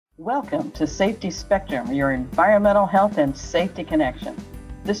Welcome to Safety Spectrum, your environmental health and safety connection.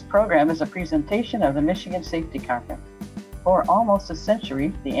 This program is a presentation of the Michigan Safety Conference. For almost a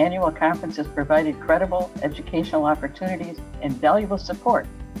century, the annual conference has provided credible educational opportunities and valuable support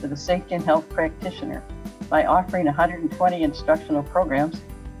to the safety and health practitioner by offering 120 instructional programs,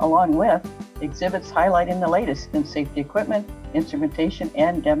 along with exhibits highlighting the latest in safety equipment, instrumentation,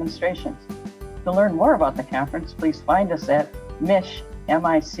 and demonstrations. To learn more about the conference, please find us at MICH,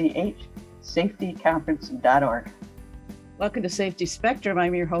 safetyconference.org. Welcome to Safety Spectrum.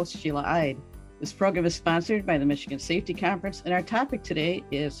 I'm your host, Sheila Ide. This program is sponsored by the Michigan Safety Conference, and our topic today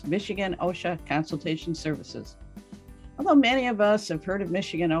is Michigan OSHA Consultation Services. Although many of us have heard of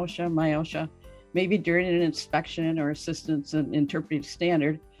Michigan OSHA, MIOSHA, maybe during an inspection or assistance in interpreting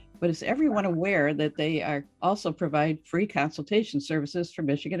standard, but is everyone aware that they also provide free consultation services for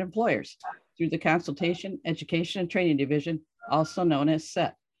Michigan employers through the Consultation, Education, and Training Division, also known as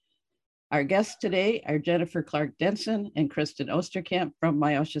SET. Our guests today are Jennifer Clark-Denson and Kristin Osterkamp from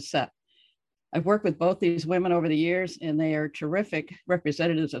MIOSHA SET. I've worked with both these women over the years, and they are terrific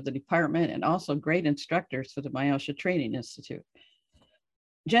representatives of the department and also great instructors for the MIOSHA Training Institute.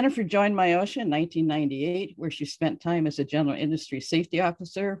 Jennifer joined MIOSHA in 1998, where she spent time as a general industry safety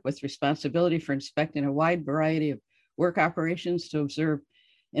officer with responsibility for inspecting a wide variety of work operations to observe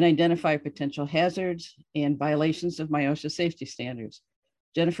and identify potential hazards and violations of MIOSHA safety standards.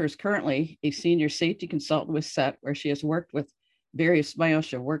 Jennifer is currently a senior safety consultant with SET, where she has worked with various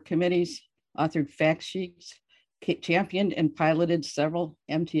MIOSHA work committees, authored fact sheets, championed and piloted several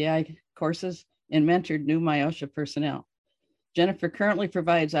MTI courses, and mentored new MIOSHA personnel. Jennifer currently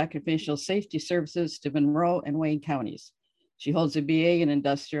provides occupational safety services to Monroe and Wayne counties. She holds a BA in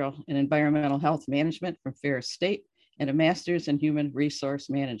Industrial and Environmental Health Management from Ferris State and a Master's in Human Resource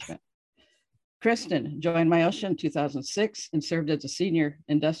Management. Kristin joined MIOSHA in 2006 and served as a senior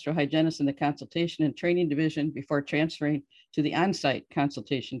industrial hygienist in the Consultation and Training Division before transferring to the on-site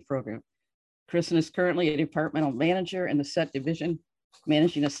consultation program. Kristin is currently a departmental manager in the SET division,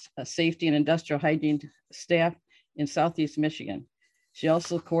 managing a safety and industrial hygiene staff in Southeast Michigan. She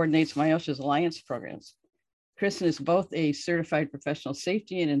also coordinates MIOSHA's alliance programs. Kristin is both a certified professional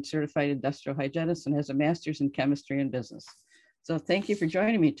safety and certified industrial hygienist and has a master's in chemistry and business. So thank you for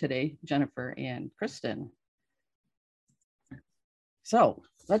joining me today, Jennifer and Kristin. So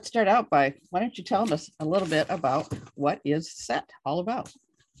let's start out by, why don't you tell us a little bit about what is SET all about?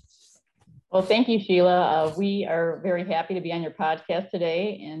 Well, thank you, Sheila. We are very happy to be on your podcast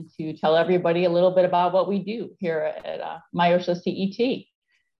today and to tell everybody a little bit about what we do here at MIOSHA CET.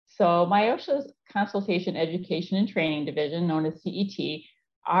 So MIOSHA's Consultation, Education, and Training Division, known as CET,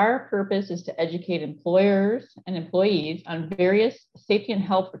 our purpose is to educate employers and employees on various safety and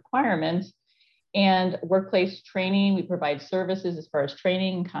health requirements and workplace training. We provide services as far as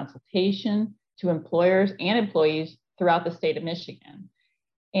training and consultation to employers and employees throughout the state of Michigan.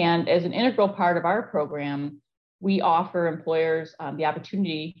 And as an integral part of our program, we offer employers the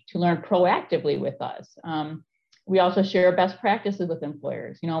opportunity to learn proactively with us. We also share best practices with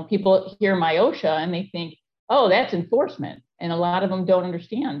employers. You know, people hear MIOSHA and they think, oh, that's enforcement. And a lot of them don't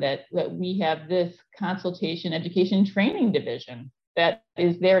understand that we have this Consultation, Education, Training Division that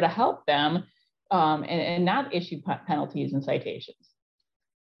is there to help them and not issue penalties and citations.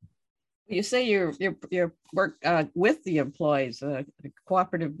 You say you work with the employees in a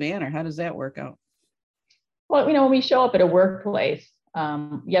cooperative manner. How does that work out? Well, you know, when we show up at a workplace,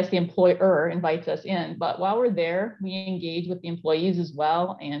 yes, the employer invites us in, but while we're there, we engage with the employees as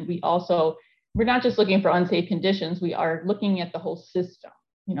well. And we're not just looking for unsafe conditions, we are looking at the whole system.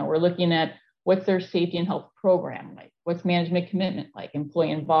 You know, we're looking at what's their safety and health program like, what's management commitment like,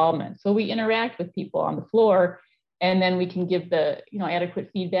 employee involvement. So we interact with people on the floor, and then we can give the adequate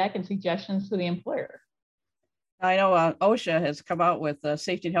feedback and suggestions to the employer. I know OSHA has come out with a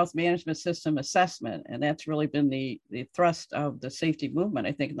safety and health management system assessment, and that's really been the thrust of the safety movement,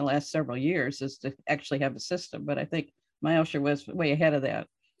 I think, in the last several years, is to actually have a system. But I think MIOSHA was way ahead of that,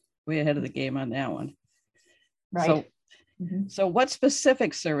 way ahead of the game on that one. Right. So what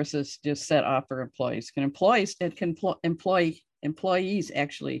specific services does SET offer employees? Can employees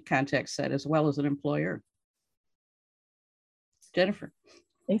actually contact SET as well as an employer? Jennifer.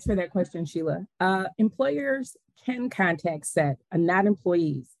 Thanks for that question, Sheila. Employers can contact SET, not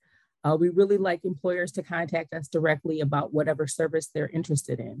employees. We really like employers to contact us directly about whatever service they're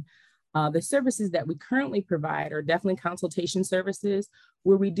interested in. The services that we currently provide are definitely consultation services,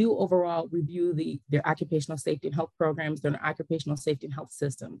 where we do overall review their occupational safety and health programs, their occupational safety and health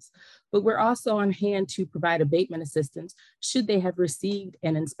systems. But we're also on hand to provide abatement assistance should they have received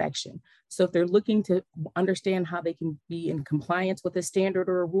an inspection. So if they're looking to understand how they can be in compliance with a standard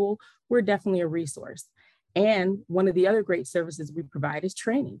or a rule, we're definitely a resource. And one of the other great services we provide is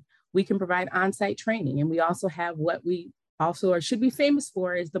training. We can provide on-site training, and we also have what we also or should be famous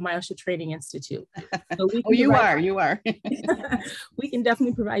for is the MIOSHA Training Institute. So we can you are. We can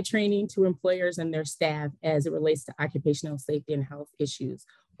definitely provide training to employers and their staff as it relates to occupational safety and health issues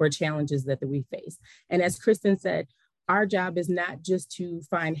or challenges that we face. And as Kristin said, our job is not just to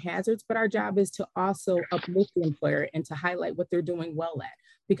find hazards, but our job is to also uplift the employer and to highlight what they're doing well at,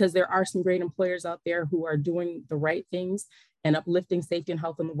 because there are some great employers out there who are doing the right things and uplifting safety and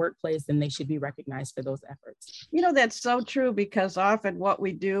health in the workplace, and they should be recognized for those efforts. You know, that's so true, because often what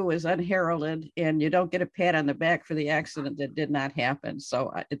we do is unheralded and you don't get a pat on the back for the accident that did not happen.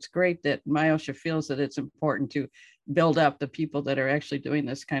 So it's great that MIOSHA feels that it's important to build up the people that are actually doing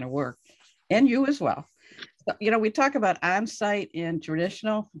this kind of work, and you as well. So, you know, we talk about on-site and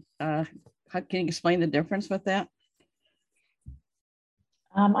traditional. Can you explain the difference with that?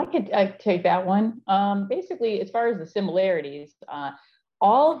 I could take that one. Basically, as far as the similarities,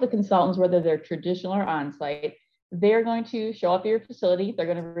 all of the consultants, whether they're traditional or on-site, they're going to show up at your facility. They're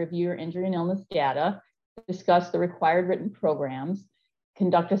going to review your injury and illness data, discuss the required written programs,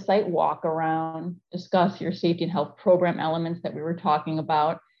 conduct a site walk around, discuss your safety and health program elements that we were talking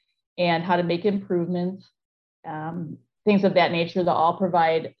about, and how to make improvements, things of that nature. They'll all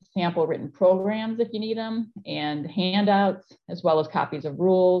provide sample written programs if you need them, and handouts, as well as copies of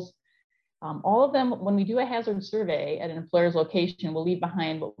rules. All of them, when we do a hazard survey at an employer's location, we'll leave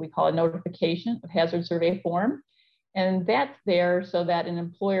behind what we call a notification of hazard survey form. And that's there so that an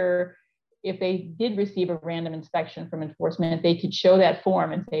employer, if they did receive a random inspection from enforcement, they could show that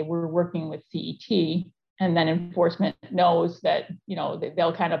form and say, we're working with CET. And then enforcement knows that, you know,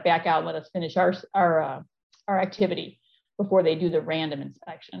 they'll kind of back out and let us finish our activity before they do the random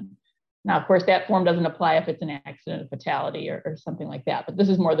inspection. Now, of course, that form doesn't apply if it's an accident, a fatality, or something like that, but this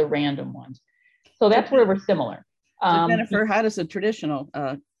is more the random ones. So that's where we're similar. So Jennifer, how does the traditional,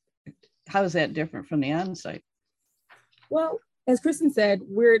 how is that different from the on-site? Well, as Kristin said,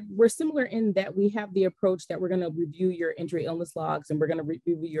 we're similar in that we have the approach that we're going to review your injury illness logs, and we're going to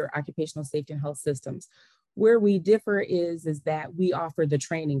review your occupational safety and health systems. Where we differ is that we offer the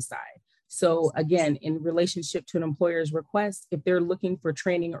training side. So again, in relationship to an employer's request, if they're looking for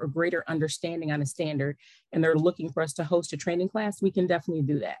training or greater understanding on a standard, and they're looking for us to host a training class, we can definitely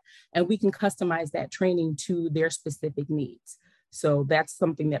do that. And we can customize that training to their specific needs. So that's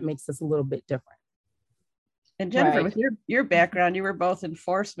something that makes us a little bit different. And Jennifer, with your background, you were both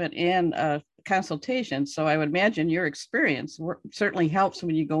enforcement and consultation. So I would imagine your experience certainly helps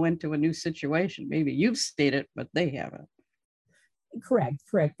when you go into a new situation. Maybe you've stated, but they haven't. Correct.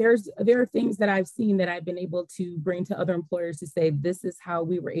 There are things that I've seen that I've been able to bring to other employers to say, this is how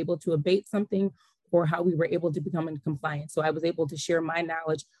we were able to abate something, or how we were able to become in compliance. So I was able to share my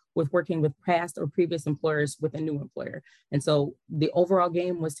knowledge with working with past or previous employers with a new employer. And so the overall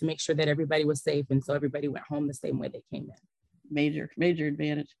game was to make sure that everybody was safe. And so everybody went home the same way they came in. Major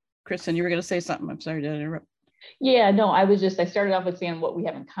advantage. Kristin, you were going to say something. I'm sorry to interrupt. Yeah, no, I started off with saying what we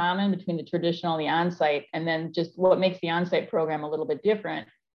have in common between the traditional and the on-site, and then just what makes the on-site program a little bit different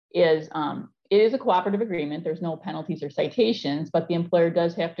is it is a cooperative agreement. There's no penalties or citations, but the employer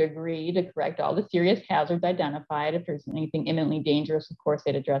does have to agree to correct all the serious hazards identified. If there's anything imminently dangerous, of course,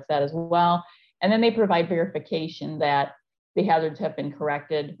 they'd address that as well. And then they provide verification that the hazards have been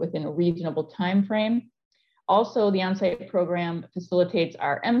corrected within a reasonable time frame. Also, the on-site program facilitates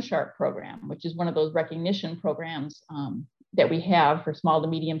our MSHARP program, which is one of those recognition programs that we have for small to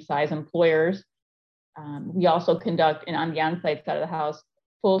medium-sized employers. We also conduct, and on the on-site side of the house,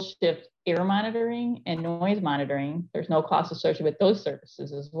 full shift air monitoring and noise monitoring. There's no cost associated with those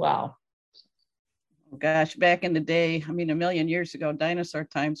services as well. Gosh, back in the day, I mean, a million years ago, dinosaur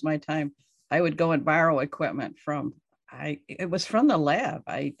times, my time, I would go and borrow equipment from it was from the lab.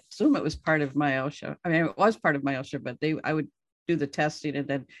 I assume it was part of MIOSHA. I mean, it was part of MIOSHA, but I would do the testing and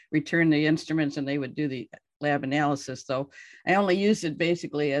then return the instruments, and they would do the lab analysis. So I only used it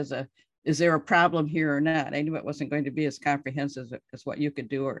basically as is there a problem here or not? I knew it wasn't going to be as comprehensive as what you could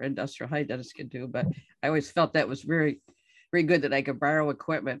do or industrial hygienists could do, but I always felt that was very, very good that I could borrow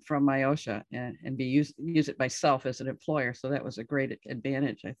equipment from MIOSHA and use it myself as an employer. So that was a great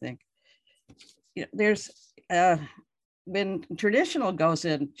advantage, I think. You know, there's when traditional goes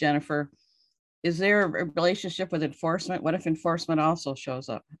in, Jennifer, Is there a relationship with enforcement? What if enforcement also shows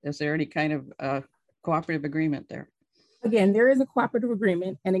up? Is there any kind of cooperative agreement there? Again, there is a cooperative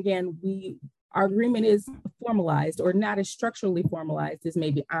agreement. And again, our agreement is formalized, or not as structurally formalized as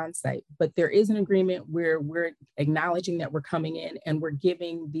maybe on-site, but there is an agreement where we're acknowledging that we're coming in and we're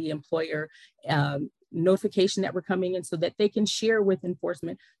giving the employer notification that we're coming in so that they can share with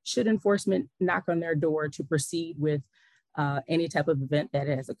enforcement, should enforcement knock on their door to proceed with any type of event that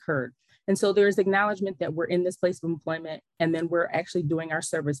has occurred. And so there's acknowledgement that we're in this place of employment, and then we're actually doing our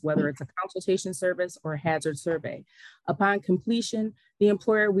service, whether it's a consultation service or a hazard survey. Upon completion, we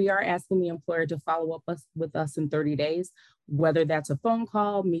are asking the employer to follow up with us in 30 days, whether that's a phone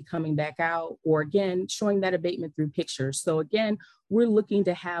call, me coming back out, or again, showing that abatement through pictures. So again, we're looking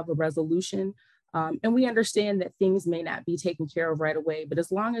to have a resolution. And we understand that things may not be taken care of right away, but as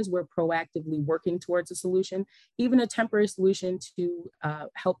long as we're proactively working towards a solution, even a temporary solution to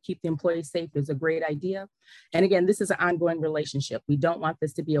help keep the employees safe is a great idea. And again, this is an ongoing relationship. We don't want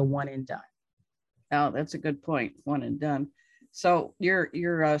this to be a one and done. Oh, that's a good point. One and done. So your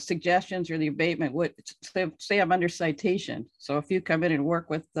suggestions or the abatement would say I'm under citation. So if you come in and work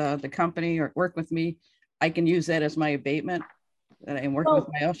with the company or work with me, I can use that as my abatement. And I'm working with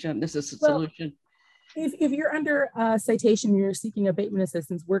MIOSHA, and this is a solution. If you're under citation, you're seeking abatement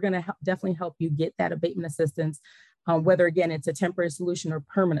assistance, we're going to definitely help you get that abatement assistance, whether again, it's a temporary solution or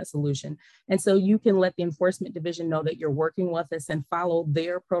permanent solution. And so you can let the enforcement division know that you're working with us and follow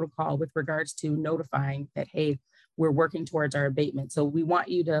their protocol with regards to notifying that, hey, we're working towards our abatement. So we want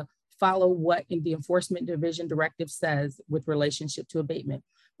you to follow what in the enforcement division directive says with relationship to abatement,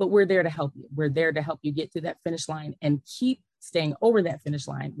 but we're there to help you. We're there to help you get to that finish line and keep staying over that finish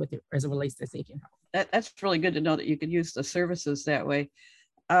line with it as it relates to safety and health. That's really good to know that you can use the services that way.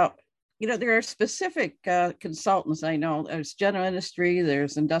 There are specific consultants. I know there's general industry,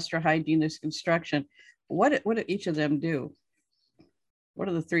 there's industrial hygiene, there's construction. What do each of them do? What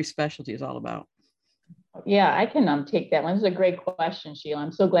are the three specialties all about? Yeah, I can take that one. This is a great question, Sheila.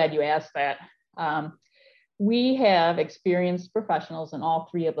 I'm so glad you asked that. We have experienced professionals in all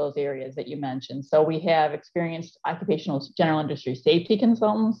three of those areas that you mentioned. So we have experienced occupational general industry safety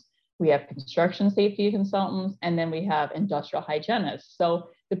consultants, we have construction safety consultants, and then we have industrial hygienists. So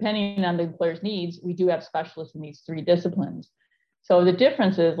depending on the employer's needs, we do have specialists in these three disciplines. So the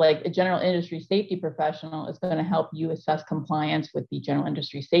difference is, like, a general industry safety professional is going to help you assess compliance with the general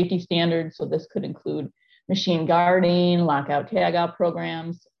industry safety standards. So this could include machine guarding, lockout, tagout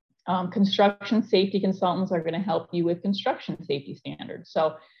programs. Construction safety consultants are going to help you with construction safety standards.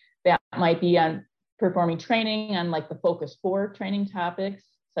 So that might be on performing training on, like, the Focus 4 training topics,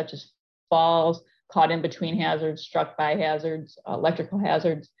 such as falls, caught in between hazards, struck by hazards, electrical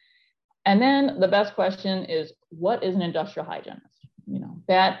hazards. And then the best question is, what is an industrial hygienist?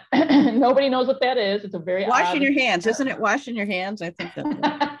 That nobody knows what that is. It's a very washing your hands, isn't it? Washing your hands. I think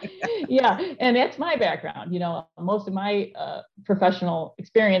that's yeah, and that's my background. Most of my professional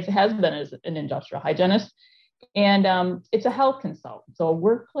experience has been as an industrial hygienist, and it's a health consultant, so a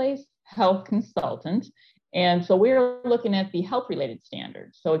workplace health consultant. And so we're looking at the health-related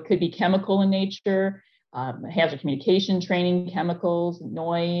standards. So it could be chemical in nature, hazard communication training, chemicals,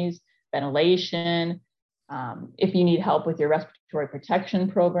 noise, ventilation. If you need help with your respiratory protection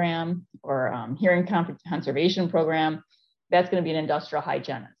program or hearing conservation program, that's going to be an industrial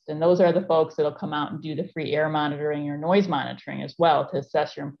hygienist. And those are the folks that'll come out and do the free air monitoring or noise monitoring as well to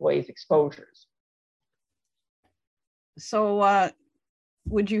assess your employees' exposures. So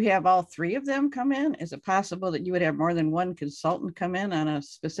would you have all three of them come in? Is it possible that you would have more than one consultant come in on a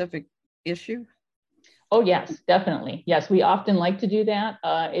specific issue? Oh, yes, definitely. Yes, we often like to do that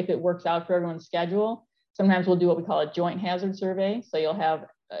if it works out for everyone's schedule. Sometimes we'll do what we call a joint hazard survey. So you'll have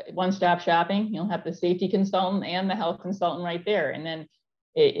one-stop shopping. You'll have the safety consultant and the health consultant right there. And then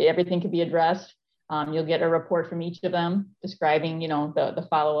everything can be addressed. You'll get a report from each of them describing, the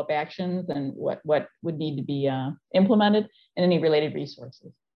follow-up actions and what would need to be implemented and any related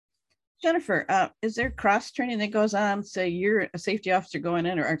resources. Jennifer, is there cross-training that goes on? Say you're a safety officer going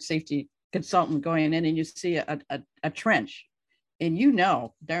in or a safety consultant going in and you see a trench. And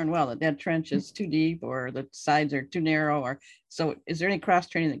darn well that trench is too deep or the sides are too narrow. So is there any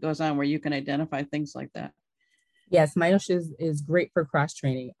cross-training that goes on where you can identify things like that? Yes, MIOSHA is great for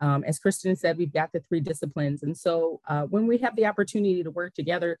cross-training. As Kristin said, we've got the three disciplines. And so when we have the opportunity to work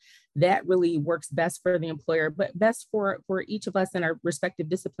together, that really works best for the employer, but best for each of us in our respective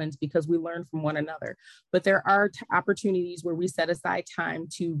disciplines because we learn from one another. But there are opportunities where we set aside time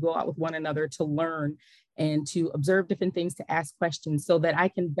to go out with one another to learn and to observe different things, to ask questions so that I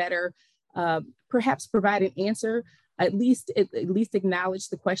can better perhaps provide an answer at least acknowledge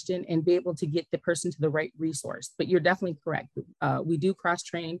the question and be able to get the person to the right resource. But you're definitely correct. We do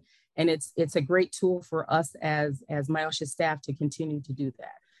cross-train, and it's a great tool for us as MIOSHA staff to continue to do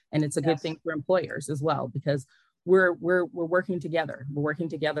that. And it's a good thing for employers as well, because we're working together. We're working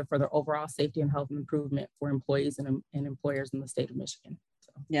together for the overall safety and health improvement for employees and employers in the state of Michigan.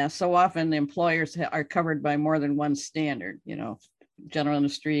 So. Yeah, so often the employers are covered by more than one standard, general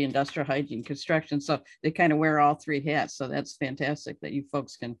industry, industrial hygiene, construction. So they kind of wear all three hats. So that's fantastic that you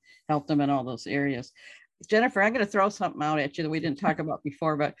folks can help them in all those areas. Jennifer, I'm going to throw something out at you that we didn't talk about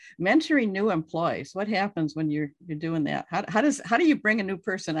before, but mentoring new employees. What happens when you're doing that? How do you bring a new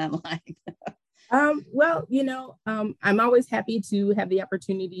person online? Well, I'm always happy to have the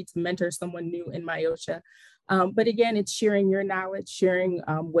opportunity to mentor someone new in MIOSHA. But again, it's sharing your knowledge, sharing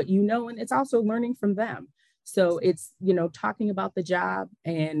what you know, and it's also learning from them. So it's, talking about the job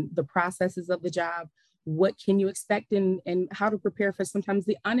and the processes of the job, what can you expect and how to prepare for sometimes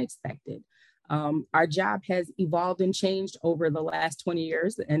the unexpected. Our job has evolved and changed over the last 20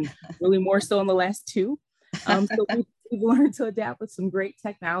 years and really more so in the last 2. So we've learned to adapt with some great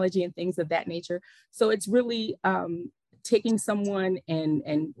technology and things of that nature. So it's really taking someone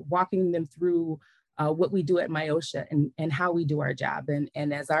and walking them through what we do at MIOSHA and how we do our job.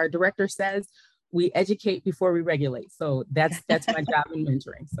 And as our director says, we educate before we regulate. So that's my job in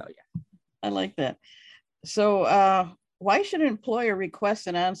mentoring. So yeah. I like that. So why should an employer request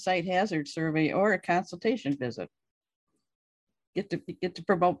an on-site hazard survey or a consultation visit? Get to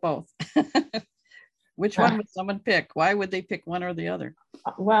promote both. Which one would someone pick? Why would they pick one or the other?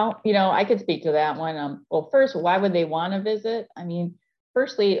 Well, I could speak to that one. Well, first, why would they want to visit? I mean,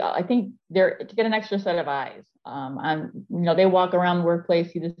 firstly, I think they're to get an extra set of eyes. They walk around the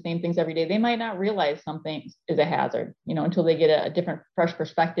workplace, see the same things every day. They might not realize something is a hazard, until they get a different, fresh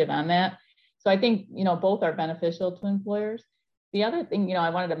perspective on that. So I think, both are beneficial to employers. The other thing, I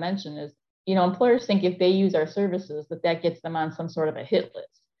wanted to mention is, employers think if they use our services, that gets them on some sort of a hit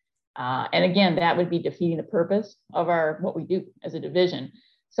list. And again, that would be defeating the purpose of what we do as a division.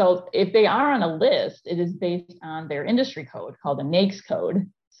 So if they are on a list, it is based on their industry code called the NAICS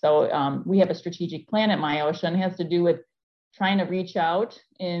code. So we have a strategic plan at MIOSHA, and it has to do with trying to reach out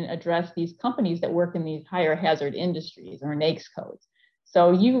and address these companies that work in these higher hazard industries or NAICS codes.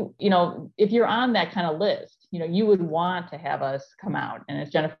 So if you're on that kind of list, you would want to have us come out. And as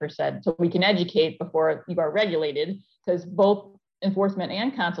Jennifer said, so we can educate before you are regulated, because both enforcement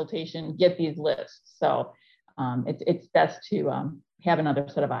and consultation get these lists. So it's best to have another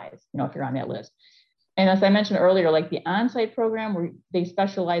set of eyes, if you're on that list. And as I mentioned earlier, like the on-site program, where they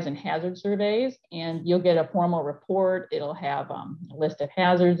specialize in hazard surveys, and you'll get a formal report. It'll have a list of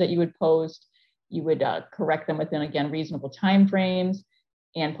hazards that you would post. You would correct them within, again, reasonable timeframes,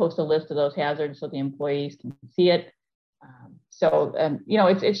 and post a list of those hazards so the employees can see it.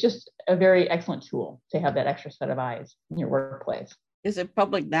 It's just a very excellent tool to have that extra set of eyes in your workplace. Is it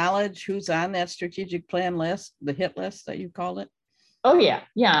public knowledge who's on that strategic plan list, the hit list that you called it? Oh yeah.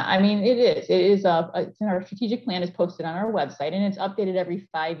 I mean, it is. It's in our strategic plan, is posted on our website, and it's updated every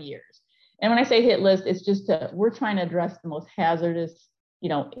 5 years. And when I say hit list, it's just we're trying to address the most hazardous,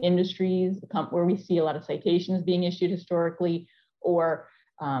 industries where we see a lot of citations being issued historically, or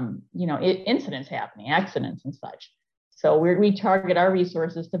incidents happening, accidents and such. So we target our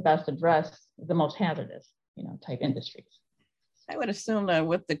resources to best address the most hazardous, type industries. I would assume that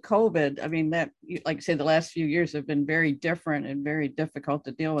with the COVID, I mean, that, like I say, the last few years have been very different and very difficult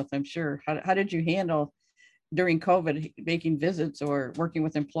to deal with, I'm sure. How did you handle during COVID making visits or working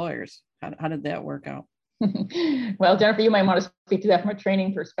with employers? How did that work out? Well, Jennifer, you might want to speak to that from a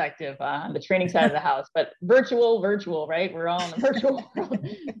training perspective on the training side of the house, but virtual, right? We're all in the virtual world.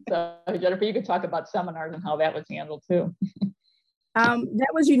 So Jennifer, you could talk about seminars and how that was handled too.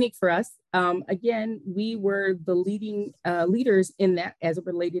 That was unique for us. Again, we were the leading leaders in that as it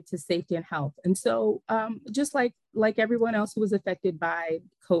related to safety and health. And so just like everyone else who was affected by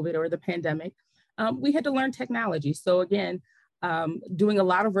COVID or the pandemic, we had to learn technology. So again, doing a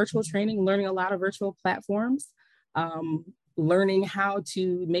lot of virtual training, learning a lot of virtual platforms, learning how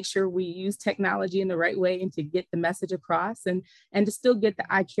to make sure we use technology in the right way and to get the message across and to still get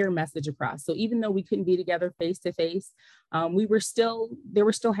the I care message across. So even though we couldn't be together face to face, there were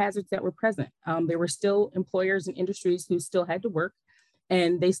still hazards that were present. There were still employers and industries who still had to work,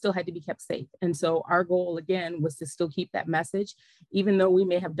 and they still had to be kept safe. And so our goal, again, was to still keep that message. Even though we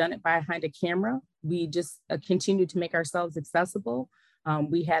may have done it behind a camera, we just continued to make ourselves accessible.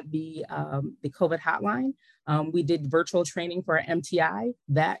 We had the COVID hotline. We did virtual training for our MTI.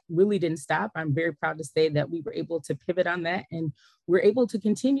 That really didn't stop. I'm very proud to say that we were able to pivot on that, and we're able to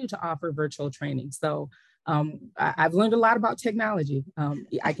continue to offer virtual training. So I've learned a lot about technology.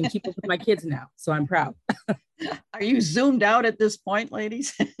 I can keep up with my kids now, so I'm proud. Are you zoomed out at this point,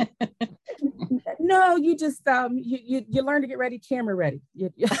 ladies? No, you just you learn to get ready, camera ready.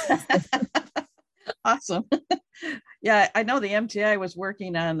 Awesome. Yeah, I know the MTI was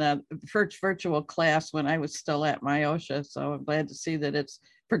working on the first virtual class when I was still at MIOSHA, so I'm glad to see that it's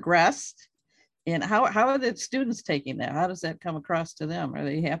progressed. And how are the students taking that? How does that come across to them? Are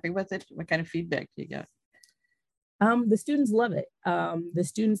they happy with it? What kind of feedback do you get? The students love it. The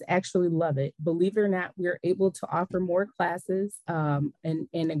students actually love it. Believe it or not, we're able to offer more classes and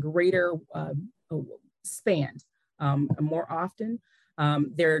a greater span more often.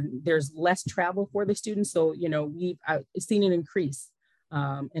 There's less travel for the students. So, we've seen an increase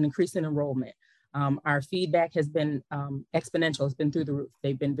in enrollment. Our feedback has been exponential. It's been through the roof.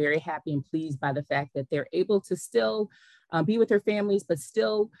 They've been very happy and pleased by the fact that they're able to still be with their families, but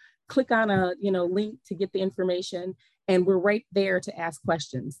still click on a link to get the information, and we're right there to ask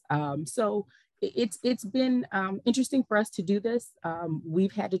questions. So it's been interesting for us to do this.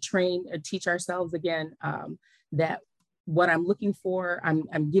 We've had to train or teach ourselves again that what I'm looking for,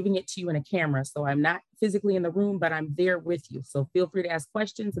 I'm giving it to you in a camera. So I'm not physically in the room, but I'm there with you. So feel free to ask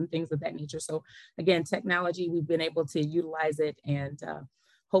questions and things of that nature. So again, technology, we've been able to utilize it and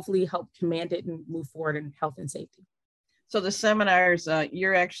hopefully help command it and move forward in health and safety. So the seminars,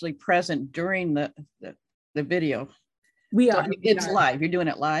 you're actually present during the video. We are. It's live. You're doing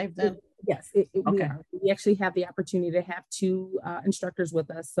it live then? Yes, okay. We are. We actually have the opportunity to have two instructors with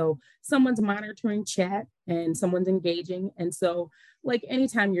us. So someone's monitoring chat and someone's engaging. And so like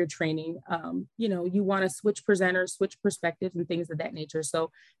anytime you're training, you want to switch presenters, switch perspectives and things of that nature.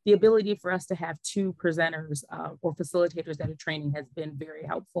 So the ability for us to have two presenters or facilitators that are training has been very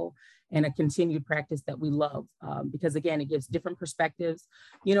helpful and a continued practice that we love because again, it gives different perspectives.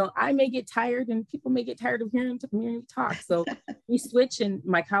 I may get tired and people may get tired of hearing me talk. So we switch and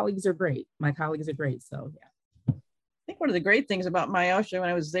my colleagues are great. So yeah. I think one of the great things about MIOSHA when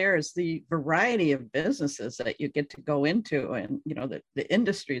I was there is the variety of businesses that you get to go into and, the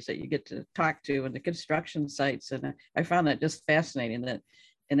industries that you get to talk to and the construction sites. And I found that just fascinating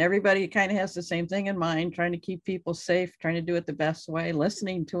and everybody kind of has the same thing in mind, trying to keep people safe, trying to do it the best way,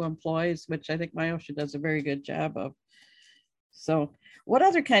 listening to employees, which I think MIOSHA does a very good job of. So what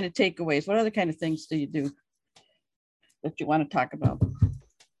other kind of takeaways, what other kind of things do you do that you want to talk about?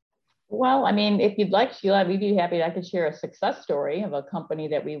 Well, if you'd like, Sheila, we'd be happy. I could share a success story of a company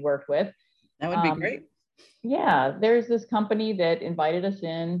that we worked with. That would be great. Yeah, there's this company that invited us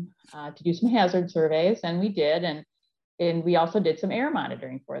in to do some hazard surveys, and we did. And we also did some air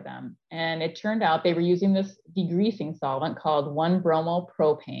monitoring for them. And it turned out they were using this degreasing solvent called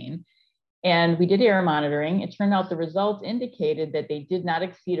 1-bromopropane. And we did air monitoring. It turned out the results indicated that they did not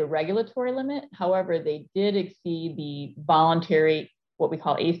exceed a regulatory limit. However, they did exceed the voluntary, what we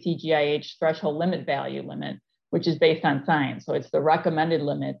call ACGIH threshold limit value limit, which is based on science. So it's the recommended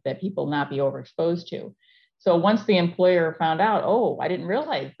limit that people not be overexposed to. So once the employer found out, oh, I didn't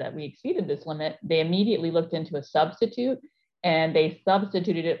realize that we exceeded this limit, they immediately looked into a substitute and they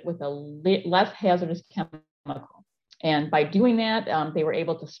substituted it with a less hazardous chemical. And by doing that, they were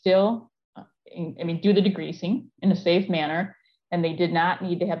able to still, do the degreasing in a safe manner. And they did not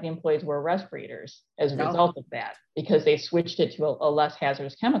need to have the employees wear respirators as a result of that, because they switched it to a less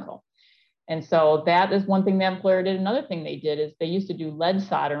hazardous chemical. And so that is one thing the employer did. Another thing they did is they used to do lead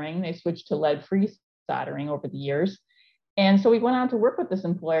soldering. They switched to lead-free soldering over the years. And so we went on to work with this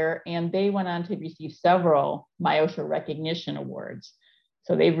employer, and they went on to receive several MIOSHA recognition awards.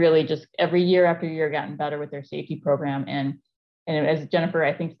 So they really just every year after year gotten better with their safety program. And as Jennifer,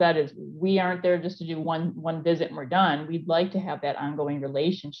 I think, said, is we aren't there just to do one visit and we're done. We'd like to have that ongoing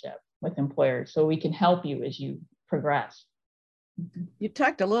relationship with employers so we can help you as you progress. You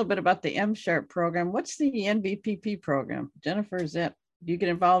talked a little bit about the MSHARP program. What's the NVPP program? Jennifer, do you get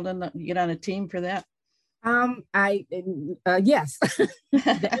involved you get on a team for that? Yes. The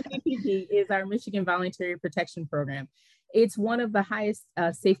NVPP is our Michigan Voluntary Protection Program. It's one of the highest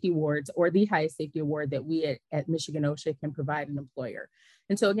safety awards, or the highest safety award that we at Michigan OSHA can provide an employer.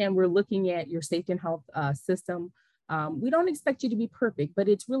 And so again, we're looking at your safety and health system. We don't expect you to be perfect, but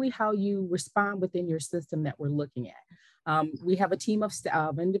it's really how you respond within your system that we're looking at. We have a team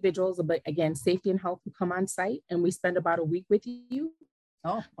of individuals, but again, safety and health will come on site and we spend about a week with you.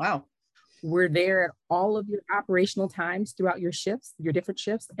 Oh, wow. We're there at all of your operational times throughout your shifts, your different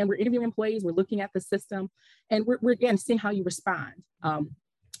shifts, and we're interviewing employees, we're looking at the system, and we're again, seeing how you respond.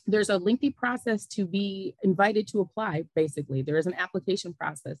 There's a lengthy process to be invited to apply, basically. There is an application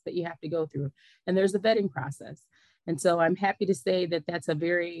process that you have to go through, and there's a vetting process. And so I'm happy to say that that's a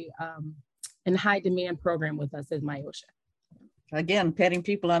very and high demand program with us at MIOSHA. Again, patting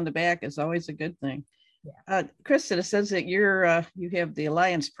people on the back is always a good thing. Yeah. Kristin, it says that you have the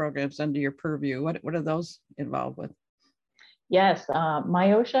alliance programs under your purview. What are those involved with? Yes,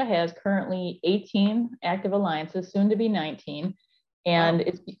 MIOSHA has currently 18 active alliances, soon to be 19. And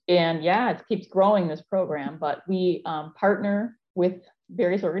wow. it keeps growing, this program, but we partner with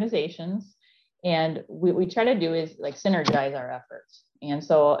various organizations, and we try to do is like synergize our efforts. And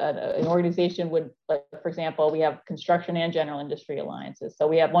so an organization would, like, for example, we have construction and general industry alliances. So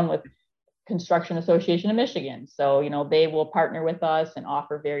we have one with Construction Association of Michigan. So, you know, they will partner with us and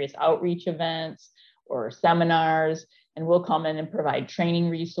offer various outreach events or seminars, and we'll come in and provide training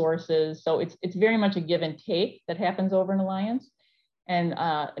resources. So it's very much a give and take that happens over an alliance. And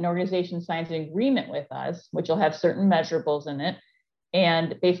an organization signs an agreement with us, which will have certain measurables in it.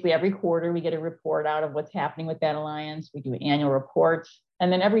 And basically every quarter we get a report out of what's happening with that alliance. We do annual reports.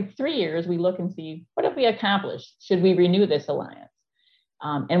 And then every 3 years we look and see, what have we accomplished? Should we renew this alliance?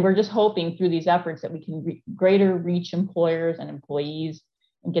 And we're just hoping through these efforts that we can greater reach employers and employees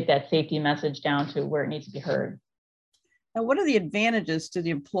and get that safety message down to where it needs to be heard. Now, what are the advantages to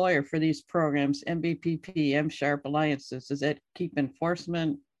the employer for these programs, MBPP, MSHARP alliances? Does that keep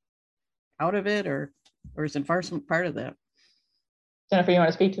enforcement out of it, or is enforcement part of that? Jennifer, you want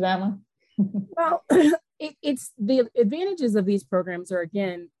to speak to that one? Well, it's the advantages of these programs are,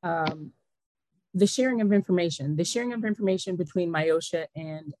 again, the sharing of information between MIOSHA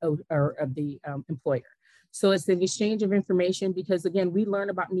and the employer. So it's an exchange of information because, again, we learn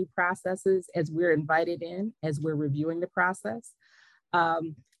about new processes as we're invited in, as we're reviewing the process.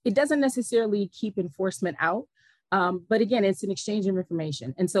 It doesn't necessarily keep enforcement out, but again, it's an exchange of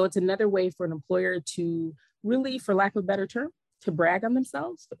information. And so it's another way for an employer to really, for lack of a better term, to brag on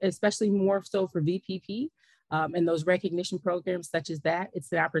themselves, especially more so for VPP and those recognition programs such as that. It's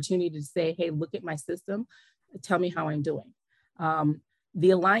the opportunity to say, hey, look at my system, tell me how I'm doing.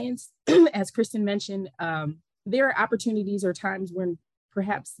 The alliance, as Kristin mentioned, there are opportunities or times when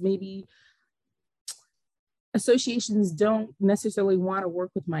perhaps maybe associations don't necessarily want to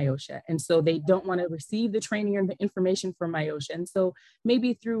work with MIOSHA. And so they don't want to receive the training or the information from MIOSHA. And so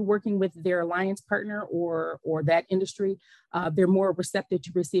maybe through working with their alliance partner or that industry, they're more receptive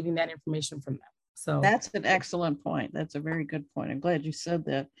to receiving that information from them. So that's an excellent point. That's a very good point. I'm glad you said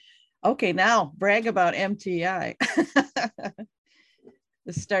that. Okay, now brag about MTI.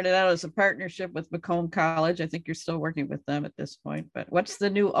 This started out as a partnership with Macomb College. I think you're still working with them at this point, but what's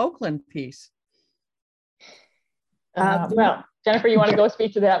the new Oakland piece? Well, Jennifer, you want to go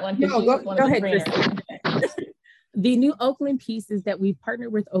speak to that one? No, go ahead, Kristin. The new Oakland piece is that we've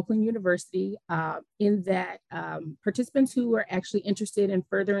partnered with Oakland University in that participants who are actually interested in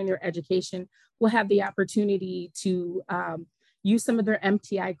furthering their education will have the opportunity to use some of their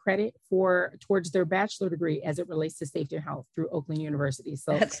MTI credit towards their bachelor degree as it relates to safety and health through Oakland University.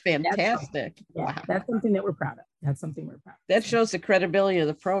 So that's fantastic. Wow. That's something that we're proud of. That shows the credibility of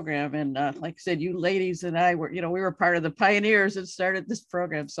the program. And like I said, you ladies and I were, we were part of the pioneers that started this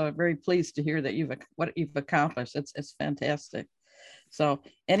program. So I'm very pleased to hear that what you've accomplished. It's fantastic. So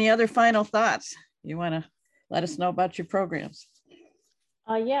any other final thoughts you want to let us know about your programs?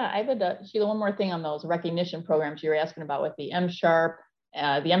 Yeah, I would, Sheila, one more thing on those recognition programs you were asking about with the MSHARP.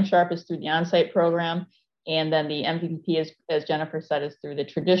 The MSHARP is through the on-site program, and then the MPP is, as Jennifer said, is through the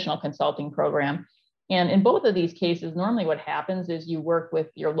traditional consulting program. And in both of these cases, normally what happens is you work with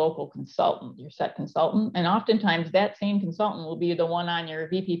your local consultant, your set consultant, and oftentimes that same consultant will be the one on your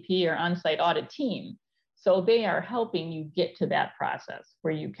VPP or on-site audit team. So they are helping you get to that process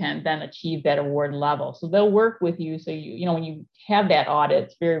where you can then achieve that award level. So they'll work with you. So when you have that audit,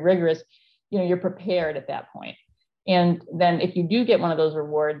 it's very rigorous, you're prepared at that point. And then if you do get one of those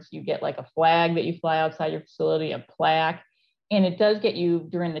awards, you get like a flag that you fly outside your facility, a plaque, and it does get you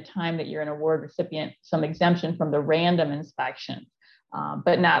during the time that you're an award recipient, some exemption from the random inspection,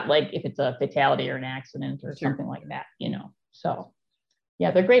 but not like if it's a fatality or an accident or something like that, so. Yeah,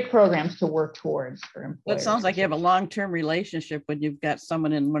 they're great programs to work towards for employers. Well, it sounds like you have a long-term relationship when you've got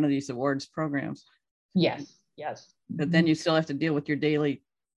someone in one of these awards programs. Yes. But then you still have to deal with your daily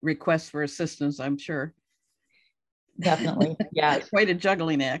requests for assistance, I'm sure. Definitely, yes. Quite a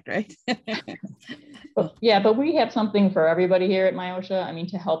juggling act, right? But we have something for everybody here at MIOSHA,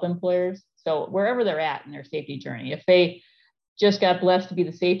 to help employers. So wherever they're at in their safety journey, if they just got blessed to be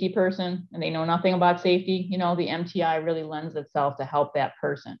the safety person and they know nothing about safety, the MTI really lends itself to help that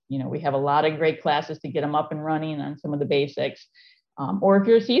person. We have a lot of great classes to get them up and running on some of the basics. Or if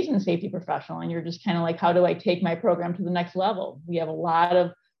you're a seasoned safety professional and you're just kind of like, how do I take my program to the next level? We have a lot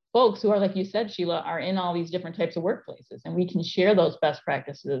of folks who are, like you said, Sheila, are in all these different types of workplaces, and we can share those best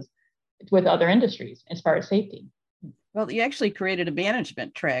practices with other industries as far as safety. Well, you actually created a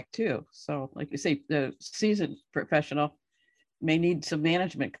management track too. So like you say, the seasoned professional may need some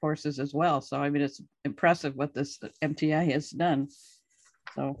management courses as well. So, I mean, it's impressive what this MTI has done.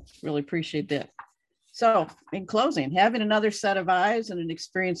 So really appreciate that. So in closing, having another set of eyes and an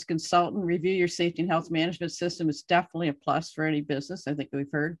experienced consultant review your safety and health management system is definitely a plus for any business. I think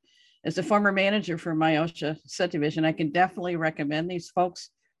we've heard. As a former manager for MIOSHA Set Division, I can definitely recommend these folks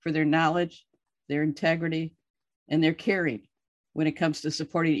for their knowledge, their integrity, and their caring when it comes to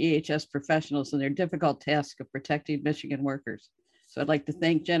supporting EHS professionals in their difficult task of protecting Michigan workers. So I'd like to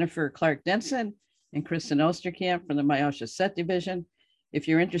thank Jennifer Clark-Denson and Kristin Osterkamp from the MIOSHA Set Division. If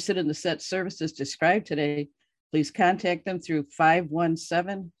you're interested in the set services described today, please contact them through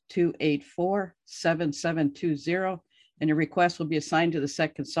 517-284-7720, and your request will be assigned to the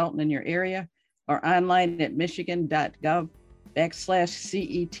set consultant in your area or online at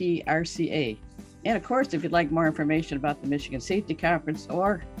michigan.gov/CETRCA. And of course, if you'd like more information about the Michigan Safety Conference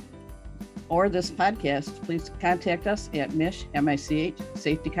or this podcast, please contact us at MICH,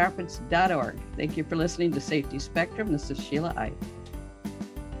 safetyconference.org. Thank you for listening to Safety Spectrum. This is Sheila Ide.